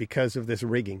loans because of this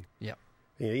rigging. Yeah.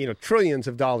 Trillions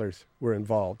of dollars were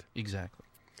involved. Exactly.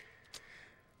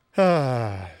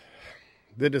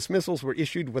 The dismissals were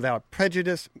issued without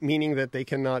prejudice, meaning that they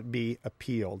cannot be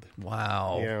appealed.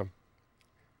 Wow. Yeah.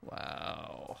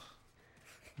 Wow.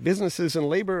 Businesses and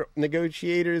labor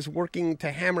negotiators working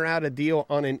to hammer out a deal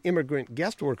on an immigrant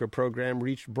guest worker program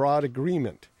reached broad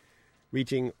agreement,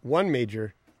 eliminating one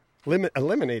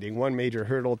major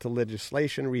hurdle to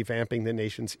legislation, revamping the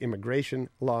nation's immigration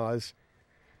laws.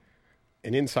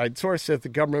 An inside source says the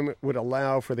government would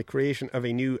allow for the creation of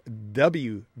a new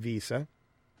W visa,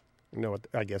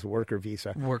 worker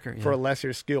visa, for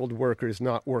lesser skilled workers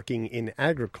not working in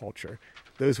agriculture.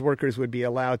 Those workers would be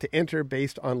allowed to enter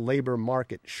based on labor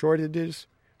market shortages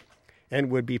and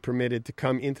would be permitted to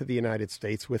come into the United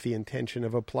States with the intention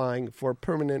of applying for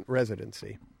permanent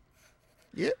residency.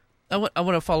 Yeah. I want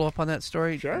to follow up on that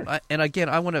story. Sure. And again,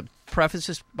 I want to preface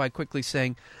this by quickly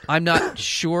saying I'm not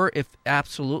sure if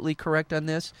absolutely correct on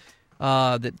this,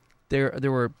 that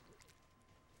there were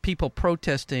people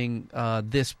protesting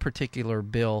this particular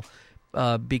bill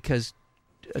because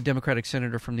a Democratic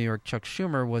senator from New York, Chuck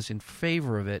Schumer, was in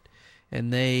favor of it.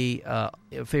 and they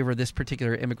favor this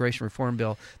particular immigration reform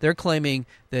bill. They're claiming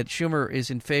that Schumer is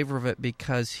in favor of it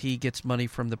because he gets money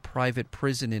from the private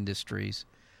prison industries,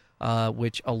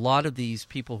 which a lot of these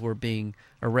people who are being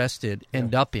arrested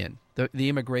end up in. The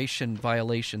immigration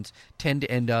violations tend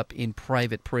to end up in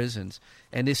private prisons.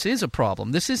 And this is a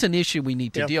problem. This is an issue we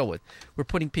need to deal with. We're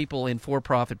putting people in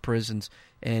for-profit prisons,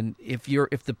 and if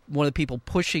one of the people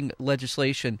pushing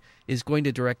legislation is going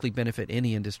to directly benefit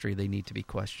any industry, they need to be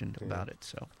questioned about it.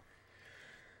 So,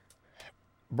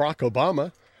 Barack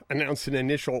Obama announced an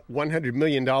initial $100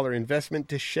 million investment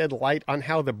to shed light on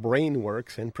how the brain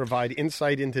works and provide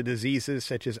insight into diseases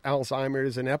such as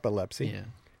Alzheimer's and epilepsy. Yeah.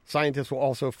 Scientists will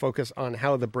also focus on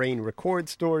how the brain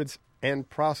records, stores, and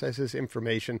processes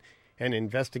information and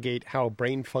investigate how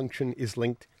brain function is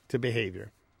linked to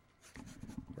behavior.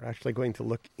 We're actually going to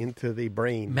look into the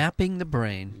brain. Mapping the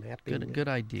brain. Good The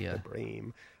idea.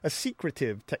 brain. A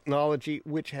secretive technology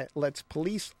which lets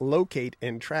police locate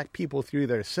and track people through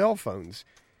their cell phones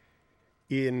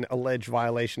in alleged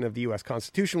violation of the U.S.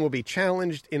 Constitution will be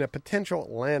challenged in a potential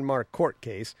landmark court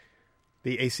case.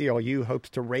 The ACLU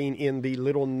hopes to rein in the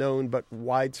little-known but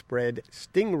widespread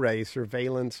Stingray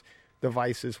surveillance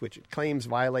devices, which it claims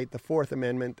violate the Fourth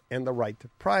Amendment and the right to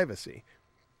privacy.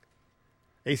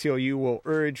 ACLU will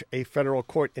urge a federal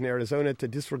court in Arizona to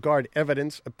disregard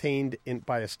evidence obtained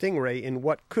by a Stingray in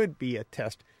what could be a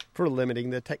test for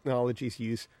limiting the technology's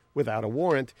use without a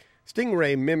warrant.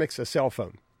 Stingray mimics a cell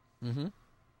phone. Mm-hmm.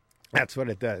 That's what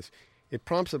it does. It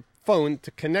prompts a phone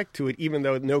to connect to it even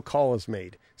though no call is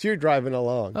made. So you're driving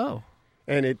along. Oh.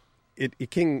 And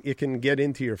it can get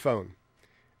into your phone.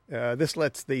 This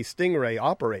lets the Stingray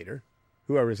operator,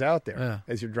 whoever's out there,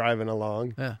 as you're driving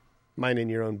along, minding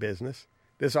your own business,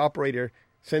 this operator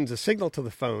sends a signal to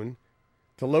the phone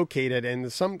to locate it and in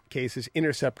some cases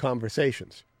intercept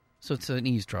conversations. So it's an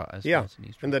eavesdrop.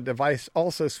 And the device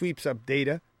also sweeps up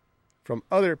data from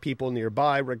other people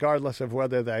nearby, regardless of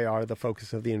whether they are the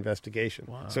focus of the investigation.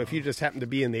 Wow. So if you just happen to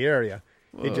be in the area,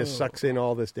 it just sucks in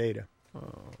all this data.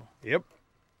 Yep.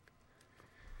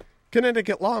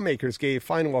 Connecticut lawmakers gave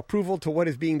final approval to what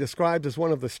is being described as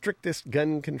one of the strictest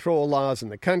gun control laws in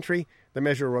the country. The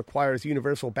measure requires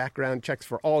universal background checks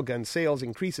for all gun sales,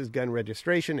 increases gun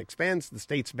registration, expands the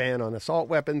state's ban on assault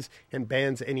weapons, and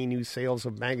bans any new sales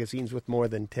of magazines with more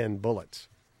than 10 bullets.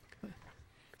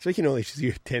 So you can only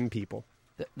shoot 10 people.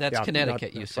 That's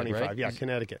Connecticut, you said, 25. right? Yeah,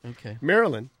 Connecticut. Okay.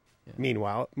 Maryland,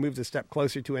 meanwhile, moves a step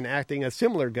closer to enacting a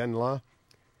similar gun law.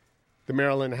 The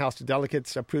Maryland House of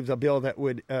Delegates approves a bill that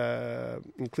would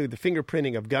include the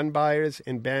fingerprinting of gun buyers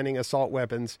and banning assault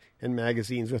weapons and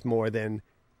magazines with more than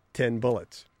 10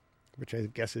 bullets, which I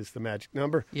guess is the magic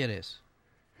number. Yeah, it is.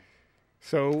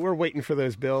 So we're waiting for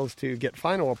those bills to get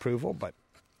final approval, but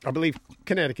I believe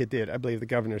Connecticut did. I believe the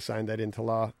governor signed that into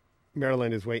law.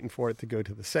 Maryland is waiting for it to go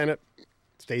to the Senate,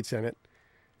 state Senate.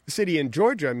 The city in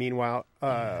Georgia, meanwhile,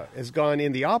 has gone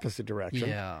in the opposite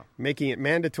direction, making it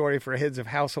mandatory for heads of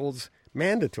households,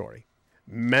 mandatory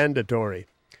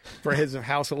for heads of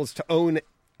households to own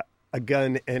a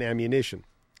gun and ammunition.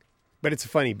 But it's a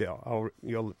funny bill.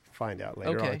 You'll find out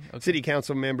later on. Okay. City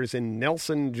council members in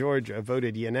Nelson, Georgia,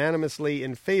 voted unanimously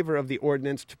in favor of the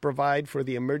ordinance to provide for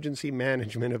the emergency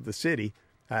management of the city.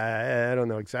 I don't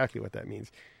know exactly what that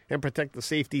means. And protect the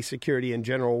safety, security, and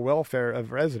general welfare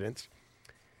of residents,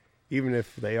 even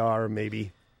if they are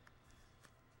maybe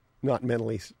not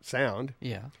mentally sound.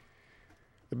 Yeah.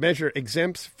 The measure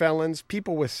exempts felons,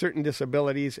 people with certain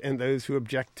disabilities, and those who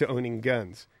object to owning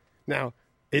guns. Now,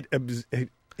 it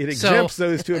exempts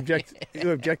those who object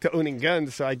to owning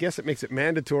guns, so I guess it makes it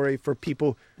mandatory for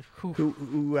people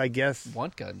who I guess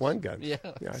want guns. Yeah,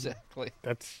 exactly.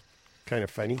 That's kind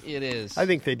of funny. It is. I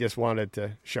think they just wanted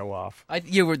to show off.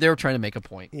 They were trying to make a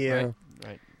point. Yeah.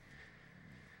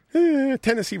 Right.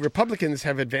 Tennessee Republicans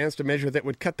have advanced a measure that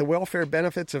would cut the welfare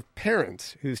benefits of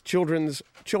parents whose children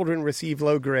receive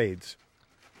low grades.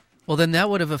 Well, then that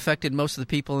would have affected most of the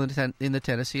people in the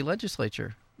Tennessee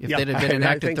legislature. If they'd have been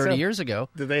enacted 30 years ago,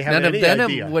 do they have none any of them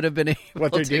idea would have been able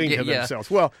what they're doing to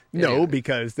themselves. Well, no,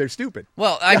 because they're stupid.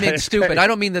 Well, I mean stupid. I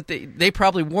don't mean that they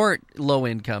probably weren't low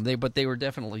income, but they were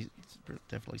definitely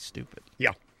stupid.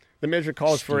 Yeah. The measure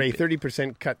calls for a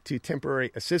 30% cut to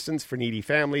temporary assistance for needy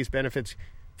families, benefits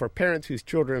for parents whose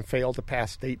children fail to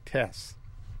pass state tests.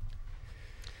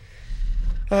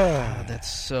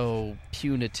 That's so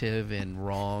punitive and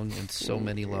wrong in so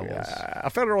many levels. A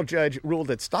federal judge ruled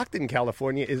that Stockton,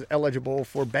 California, is eligible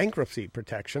for bankruptcy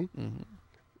protection. Mm-hmm.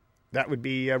 That would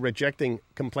be rejecting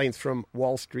complaints from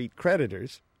Wall Street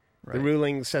creditors The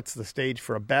ruling sets the stage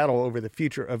for a battle over the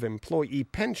future of employee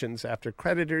pensions after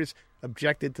creditors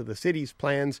objected to the city's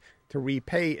plans to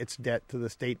repay its debt to the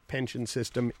state pension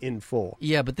system in full.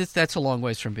 Yeah, but that's a long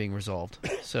ways from being resolved.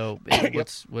 So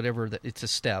it's it's a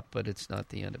step, but it's not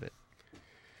the end of it.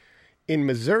 In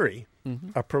Missouri,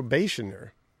 a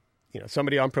probationer,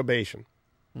 somebody on probation,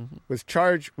 was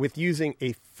charged with using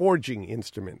a forging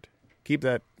instrument. Keep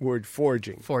that word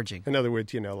forging. Forging. In other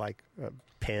words, like a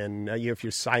pen, if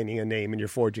you're signing a name and you're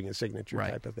forging a signature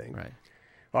type of thing. Right.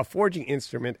 A forging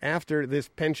instrument after this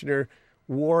pensioner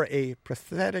wore a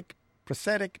prosthetic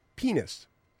penis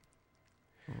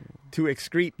to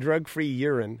excrete drug-free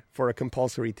urine for a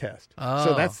compulsory test. Oh.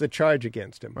 So that's the charge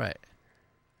against him. Right.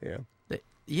 Yeah.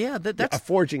 That's a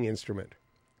forging instrument.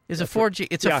 It's a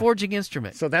forging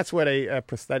instrument. So that's what a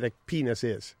prosthetic penis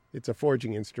is. It's a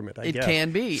forging instrument, I guess. It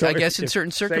can be. So I guess in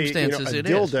certain circumstances say, it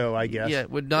dildo, is. I guess. Yeah, it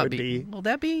would not be. Will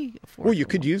that be a forging? Well, you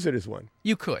could use it as one.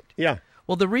 You could. Yeah.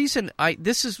 Well, the reason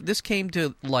this came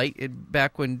to light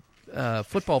back when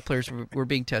football players were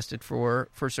being tested for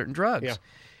certain drugs. Yeah.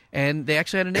 And they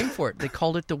actually had a name for it. They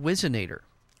called it the Whizzinator.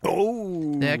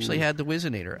 Oh. They actually had the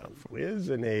Whizzinator out.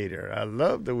 Whizzinator. I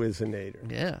love the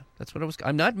Whizzinator. Yeah, that's what it was.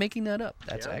 I'm not making that up.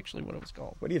 That's actually what it was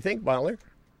called. What do you think, Butler?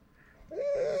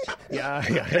 Yeah.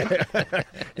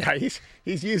 Yeah, he's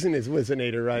using his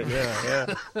Whizzinator right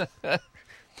now.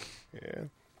 Yeah.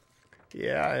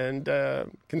 Yeah,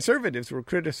 and conservatives were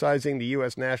criticizing the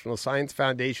U.S. National Science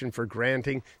Foundation for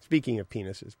granting, speaking of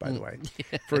penises, by the way,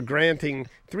 for granting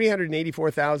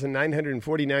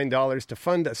 $384,949 to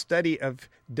fund a study of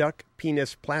duck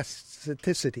penis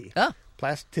plasticity. Ah.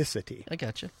 Plasticity. I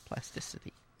gotcha.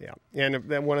 Plasticity. Yeah, and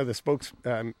then one of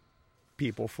the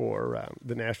people for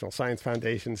the National Science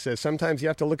Foundation says sometimes you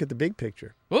have to look at the big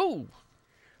picture. Whoa!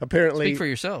 Apparently, Speak for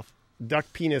yourself. Duck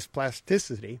penis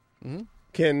plasticity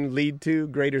can lead to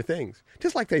greater things.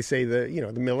 Just like they say the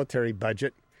military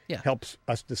budget helps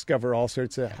us discover all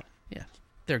sorts of Yeah.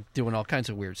 They're doing all kinds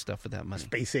of weird stuff with that money.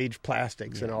 space age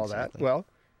plastics and all exactly. that. Well,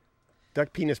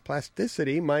 duck penis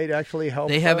plasticity might actually help.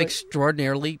 They have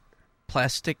extraordinarily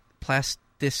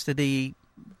plasticity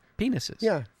penises.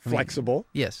 Yeah, flexible.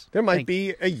 Yes. There might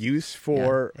be a use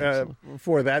for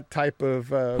that type of.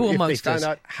 Who if amongst they found us?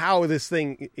 out how this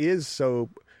thing is so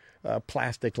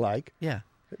plastic-like, Yeah.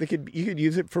 you could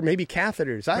use it for maybe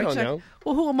catheters. I don't know.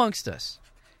 Well, who amongst us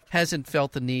hasn't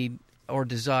felt the need or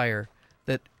desire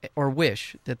or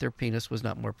wish that their penis was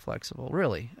not more flexible?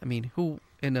 Really? I mean, who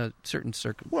in a certain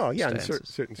circumstance? Well, yeah, in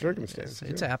certain circumstances.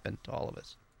 It's happened to all of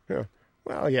us. Yeah.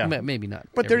 Well, yeah. Maybe not.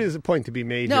 But there is a point to be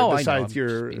made No, here I know. besides I'm just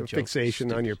your being fixation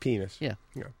jokes. on your penis. Yeah.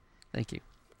 Thank you.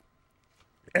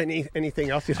 Anything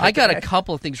else? I got a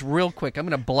couple of things real quick. I'm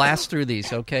going to blast through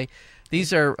these, okay?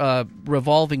 These are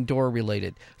revolving door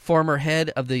related. Former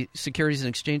head of the Securities and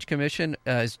Exchange Commission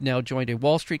has now joined a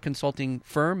Wall Street consulting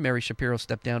firm. Mary Shapiro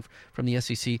stepped down from the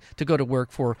SEC to go to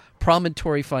work for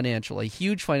Promontory Financial, a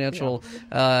huge financial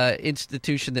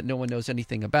institution that no one knows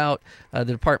anything about. The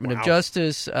Department of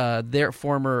Justice, their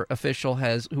former official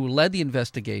who led the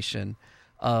investigation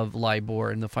of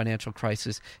LIBOR and the financial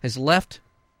crisis, has left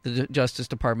the Justice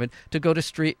Department to go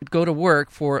to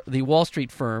work for the Wall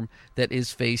Street firm that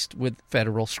is faced with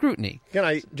federal scrutiny. Can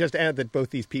I just add that both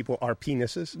these people are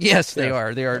penises? Yes, they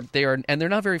are. They are, and they're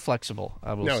not very flexible.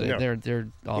 I will say they're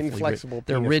awfully inflexible.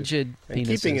 They're penises. rigid And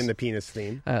penises. keeping in the penis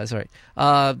theme. That's right.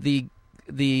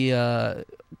 The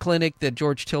clinic that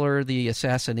George Tiller, the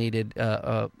assassinated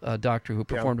doctor who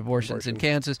performed abortions in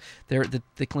Kansas,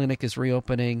 the clinic is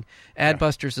reopening.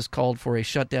 Adbusters has called for a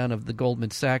shutdown of the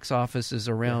Goldman Sachs offices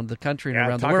around the country and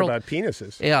around the world. Talk about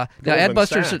penises. Yeah. Now,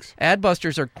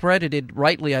 Adbusters are credited,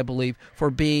 rightly, I believe, for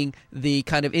being the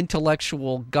kind of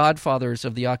intellectual godfathers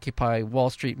of the Occupy Wall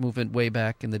Street movement way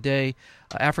back in the day.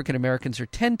 African Americans are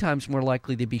 10 times more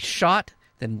likely to be shot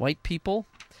than white people.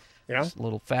 Yeah. Just a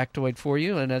little factoid for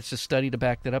you, and that's a study to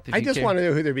back that up. I just want to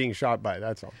know who they're being shot by,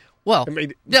 that's all. Well, I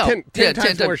mean, no, 10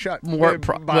 times more shot.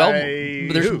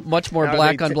 There's who? much more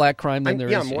black-on-black crime than there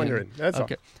is. Yeah, I'm wondering. That's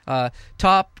okay.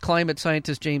 Top climate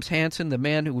scientist James Hansen, the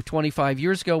man who 25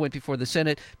 years ago went before the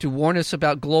Senate to warn us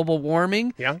about global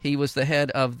warming. Yeah. He was the head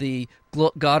of the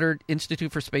Goddard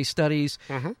Institute for Space Studies.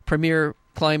 Premier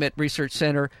Climate Research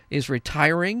Center is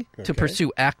retiring to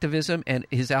pursue activism and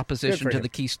his opposition to the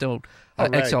Keystone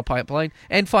XL pipeline.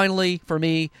 And finally, for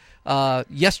me,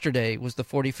 yesterday was the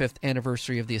 45th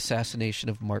anniversary of the assassination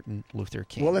of Martin Luther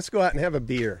King. Well, let's go out and have a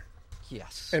beer.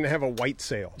 Yes. And have a white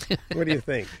sail. What do you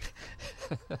think?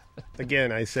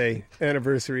 Again, I say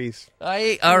anniversaries.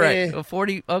 All right.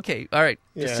 40. Okay. All right.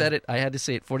 Just Yeah. said it. I had to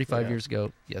say it 45 years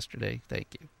ago yesterday. Thank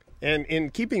you. And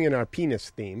in keeping in our penis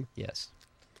theme, Yes.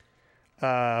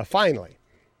 Finally,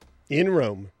 in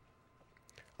Rome,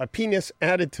 a penis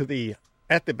added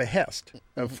at the behest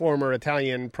of former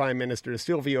Italian Prime Minister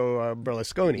Silvio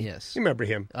Berlusconi. Yes. You remember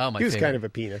him? Oh, my He was favorite. kind of a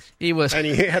penis. He was. And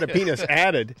he had a penis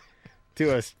added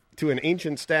to an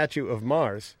ancient statue of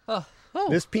Mars. Oh.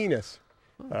 This penis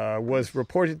was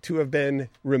reported to have been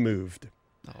removed.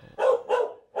 Oh.